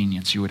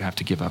convenience you would have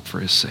to give up for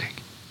his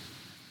sake.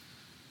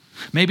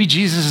 Maybe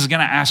Jesus is going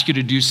to ask you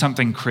to do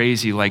something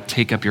crazy like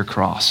take up your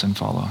cross and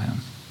follow him.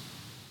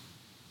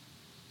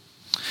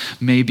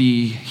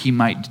 Maybe he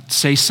might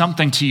say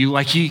something to you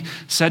like he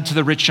said to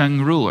the rich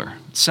young ruler,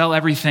 sell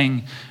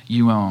everything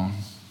you own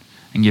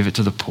and give it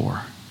to the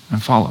poor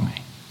and follow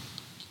me.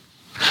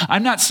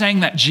 I'm not saying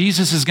that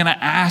Jesus is going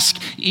to ask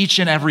each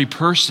and every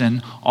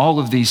person all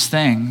of these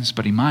things,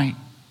 but he might.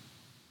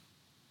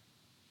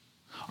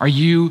 Are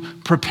you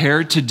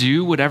prepared to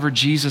do whatever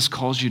Jesus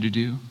calls you to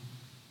do?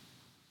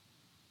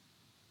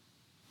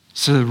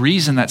 So the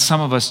reason that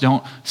some of us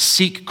don't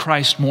seek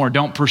Christ more,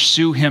 don't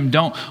pursue him,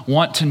 don't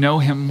want to know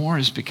him more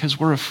is because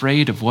we're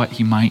afraid of what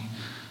he might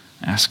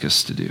ask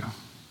us to do.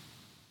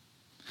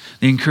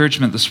 The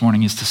encouragement this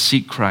morning is to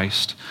seek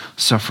Christ,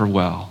 suffer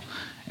well,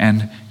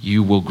 and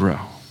you will grow.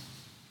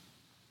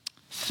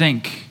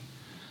 Think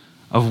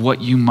of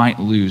what you might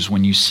lose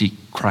when you seek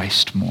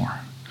Christ more,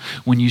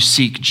 when you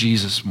seek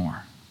Jesus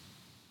more.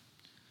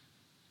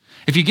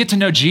 If you get to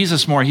know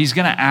Jesus more, he's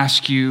going to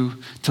ask you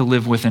to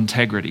live with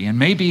integrity. And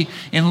maybe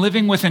in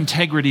living with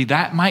integrity,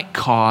 that might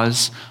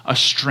cause a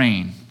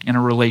strain in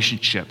a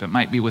relationship. It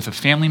might be with a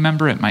family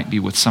member. It might be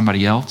with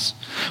somebody else.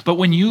 But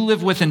when you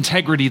live with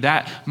integrity,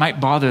 that might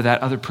bother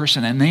that other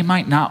person, and they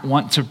might not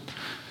want to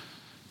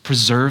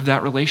preserve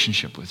that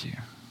relationship with you.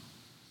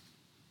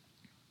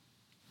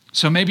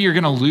 So maybe you're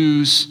going to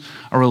lose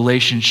a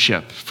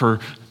relationship for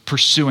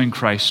pursuing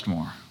Christ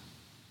more.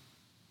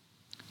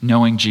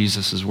 Knowing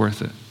Jesus is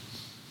worth it.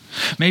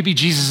 Maybe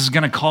Jesus is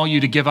going to call you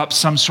to give up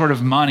some sort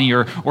of money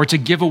or to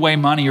give away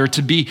money or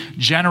to be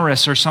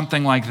generous or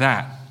something like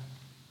that.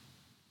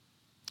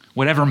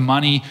 Whatever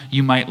money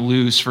you might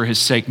lose for his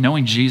sake,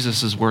 knowing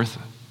Jesus is worth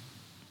it.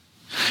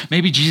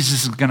 Maybe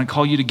Jesus is going to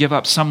call you to give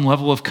up some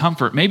level of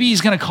comfort. Maybe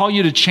he's going to call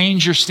you to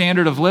change your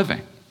standard of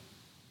living.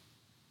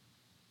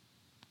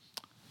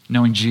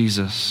 Knowing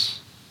Jesus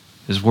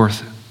is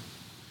worth it.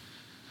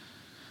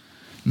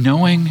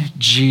 Knowing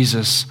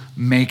Jesus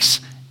makes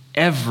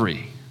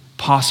every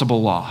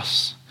possible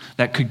loss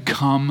that could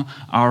come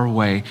our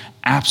way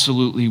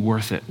absolutely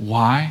worth it.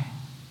 Why?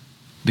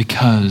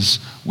 Because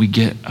we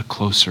get a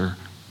closer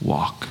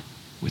walk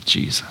with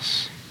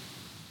Jesus.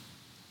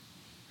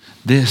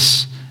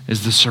 This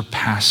is the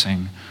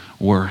surpassing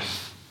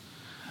worth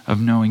of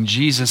knowing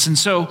Jesus. And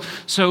so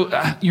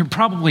you're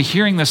probably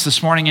hearing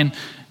this morning, and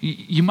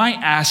you might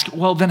ask,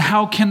 well, then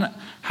how can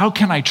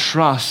I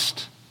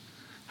trust?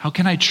 How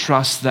can I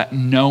trust that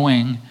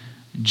knowing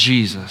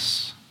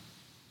Jesus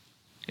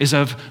is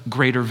of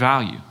greater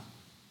value?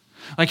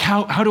 Like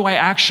how do I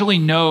actually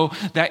know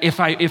that if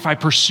I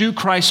pursue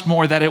Christ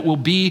more, that it will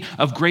be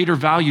of greater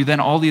value than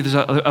all these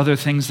other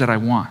things that I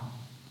want?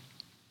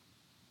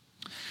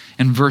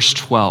 In verse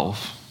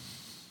 12,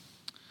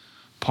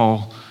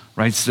 Paul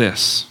writes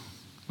this.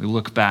 We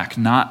look back,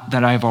 not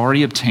that I've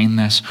already obtained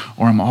this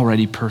or I'm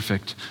already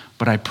perfect,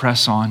 but I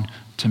press on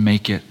to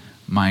make it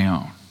my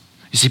own.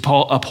 You see,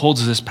 Paul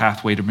upholds this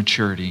pathway to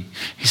maturity.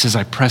 He says,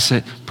 I press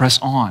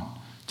on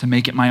to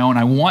make it my own.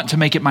 I want to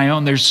make it my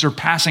own. There's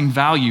surpassing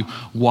value.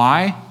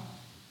 Why?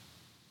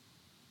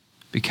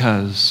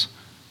 Because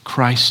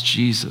Christ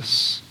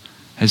Jesus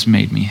has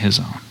made me his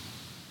own.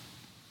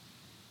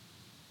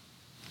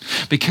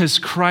 Because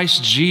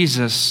Christ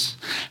Jesus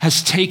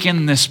has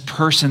taken this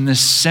person,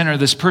 this sinner,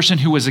 this person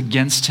who was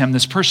against him,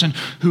 this person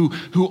who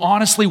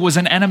honestly was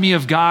an enemy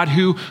of God,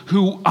 who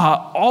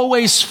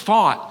always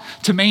fought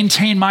to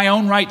maintain my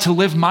own right to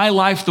live my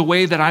life the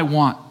way that I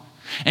want.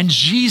 And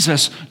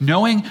Jesus,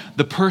 knowing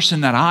the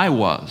person that I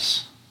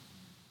was,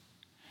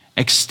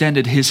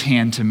 extended his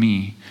hand to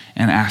me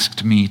and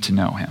asked me to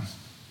know him.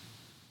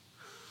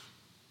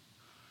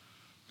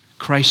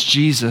 Christ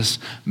Jesus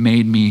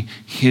made me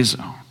his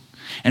own.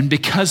 And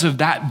because of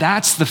that,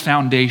 that's the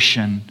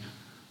foundation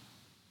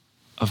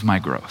of my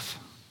growth.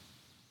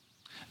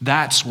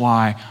 That's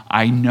why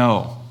I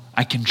know,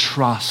 I can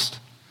trust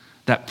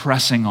that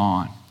pressing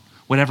on,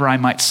 whatever I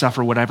might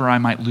suffer, whatever I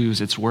might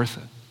lose, it's worth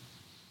it.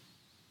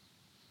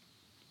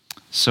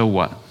 So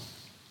what?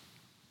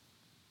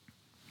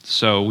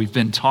 So we've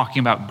been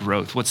talking about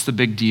growth. What's the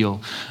big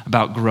deal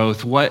about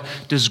growth? What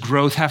does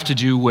growth have to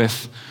do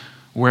with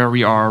where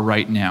we are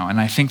right now?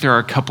 And I think there are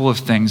a couple of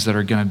things that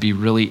are going to be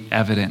really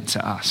evident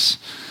to us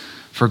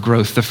for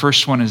growth. The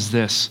first one is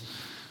this: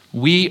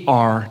 we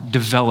are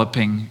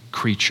developing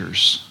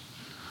creatures.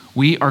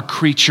 We are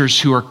creatures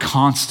who are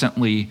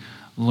constantly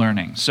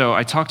learning. So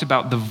I talked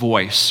about the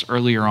voice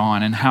earlier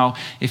on, and how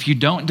if you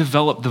don't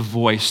develop the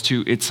voice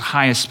to its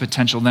highest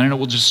potential, then it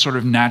will just sort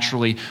of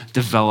naturally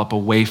develop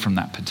away from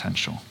that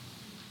potential.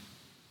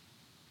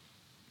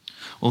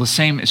 Well, the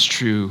same is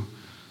true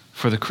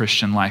for the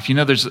Christian life. You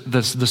know, there's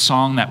the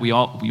song that we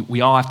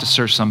all have to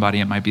serve somebody.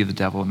 It might be the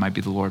devil, it might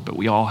be the Lord, but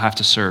we all have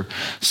to serve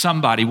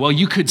somebody. Well,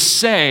 you could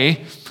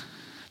say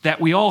that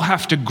we all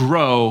have to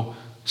grow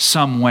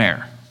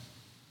somewhere.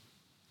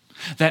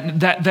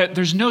 That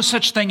there's no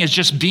such thing as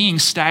just being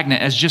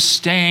stagnant, as just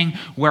staying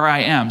where I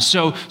am.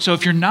 So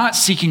if you're not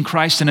seeking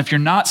Christ, and if you're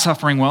not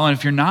suffering well, and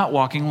if you're not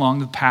walking along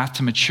the path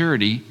to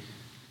maturity,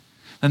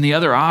 then the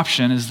other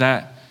option is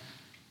that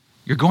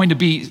you're going to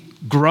be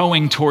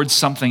growing towards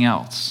something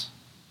else.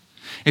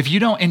 If we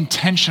don't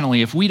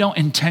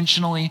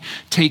intentionally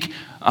take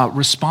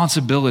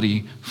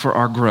responsibility for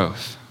our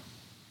growth,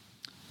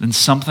 then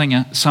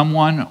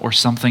someone or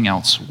something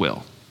else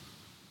will.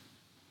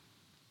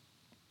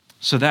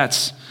 So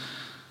that's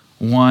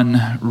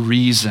one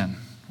reason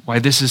why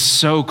this is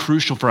so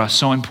crucial for us,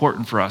 so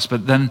important for us.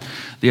 But then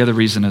the other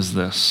reason is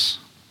this: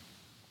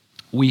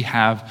 we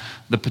have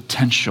the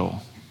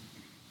potential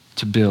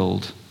to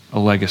build a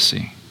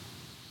legacy.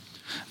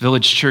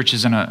 Village Church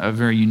is in a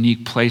very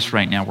unique place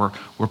right now.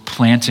 We're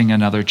planting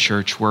another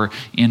church. We're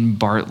in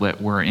Bartlett.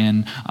 We're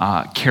in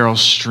Carroll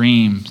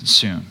Stream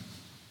soon.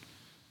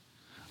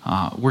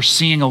 We're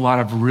seeing a lot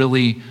of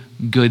really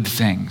good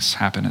things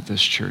happen at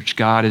this church.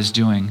 God is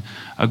doing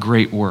a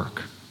great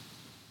work.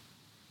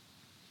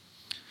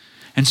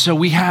 And so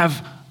we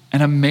have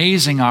an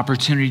amazing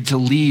opportunity to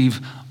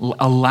leave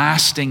a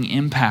lasting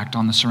impact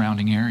on the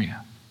surrounding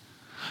area.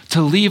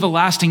 To leave a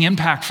lasting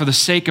impact for the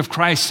sake of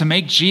Christ, to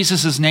make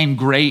Jesus' name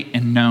great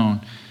and known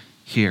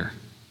here.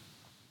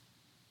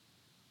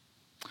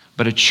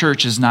 But a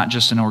church is not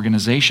just an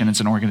organization, it's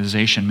an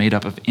organization made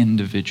up of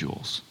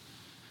individuals.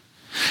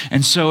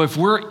 And so if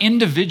we're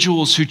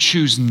individuals who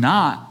choose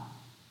not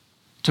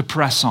to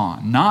press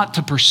on, not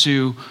to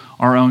pursue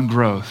our own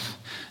growth,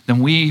 then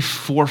we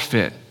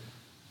forfeit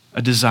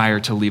a desire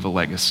to leave a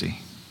legacy.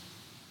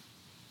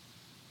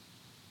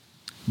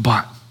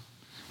 But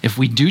if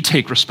we do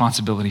take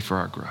responsibility for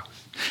our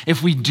growth,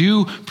 if we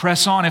do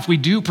press on, if we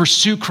do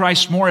pursue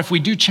Christ more, if we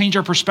do change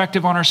our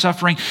perspective on our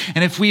suffering,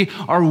 and if we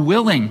are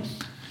willing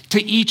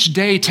to each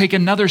day take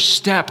another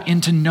step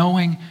into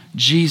knowing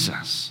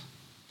Jesus,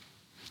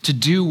 to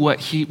do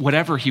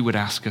whatever he would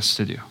ask us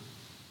to do,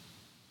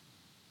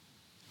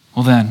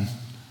 well then,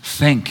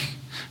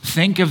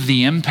 think of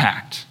the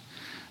impact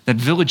that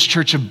Village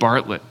Church of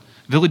Bartlett,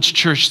 Village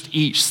Church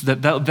East,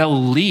 that they'll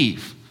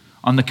leave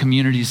on the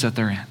communities that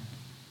they're in.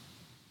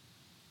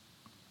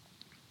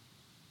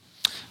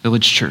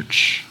 Village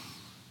Church,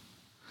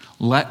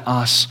 let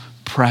us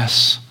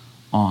press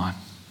on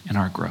in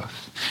our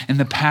growth, in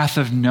the path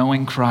of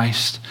knowing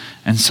Christ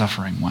and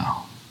suffering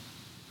well.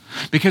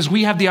 Because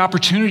we have the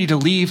opportunity to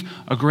leave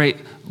a great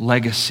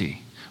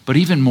legacy. But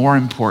even more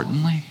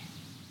importantly,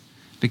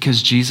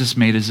 because Jesus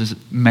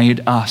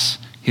made us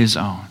his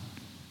own.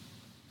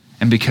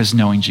 And because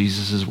knowing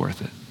Jesus is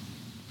worth it.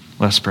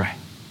 Let's pray.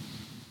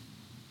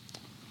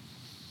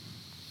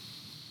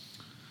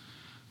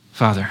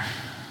 Father,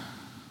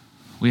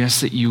 we ask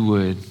that you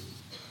would,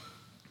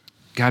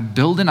 God,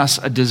 build in us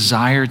a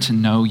desire to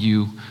know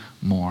you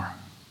more.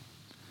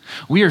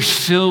 We are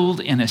filled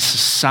in a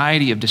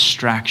society of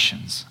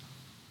distractions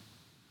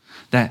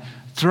that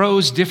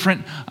throws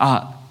different,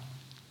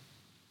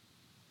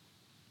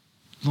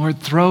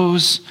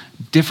 throws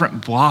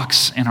different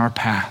blocks in our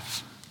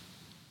path.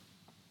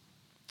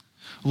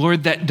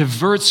 Lord, that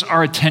diverts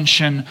our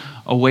attention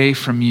away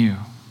from you,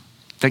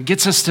 that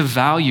gets us to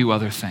value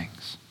other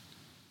things.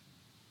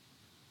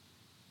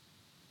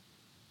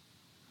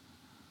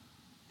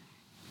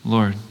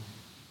 Lord,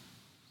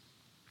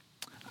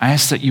 I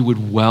ask that you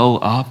would well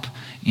up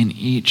in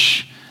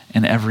each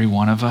and every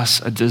one of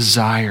us a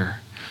desire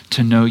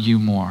to know you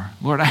more.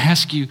 Lord, I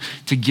ask you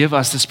to give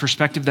us this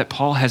perspective that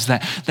Paul has,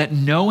 that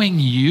knowing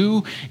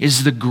you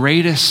is the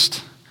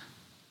greatest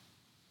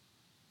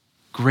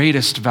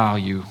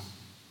value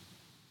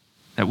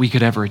that we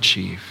could ever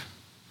achieve,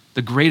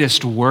 the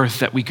greatest worth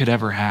that we could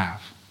ever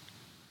have.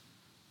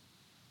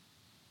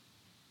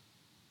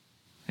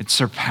 It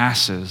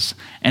surpasses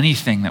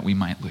anything that we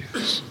might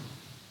lose.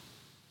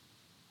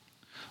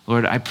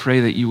 Lord, I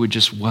pray that you would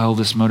just well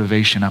this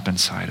motivation up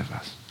inside of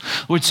us.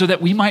 Lord, so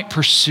that we might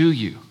pursue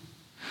you.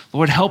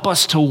 Lord, help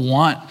us to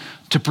want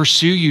to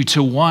pursue you,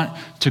 to want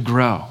to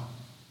grow.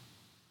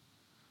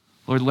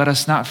 Lord, let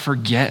us not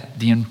forget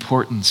the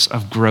importance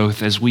of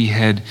growth as we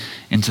head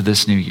into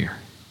this new year.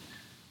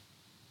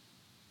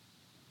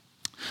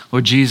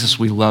 Lord Jesus,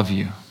 we love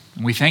you.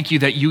 We thank you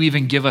that you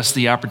even give us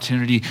the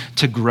opportunity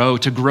to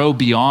grow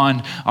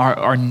beyond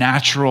our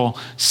natural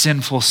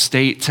sinful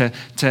state,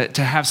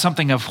 to have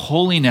something of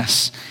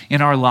holiness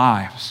in our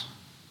lives.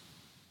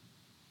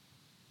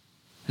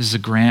 This is a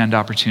grand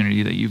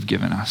opportunity that you've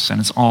given us, and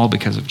it's all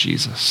because of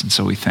Jesus. And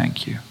so we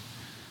thank you.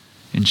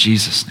 In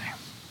Jesus' name,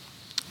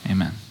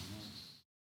 amen.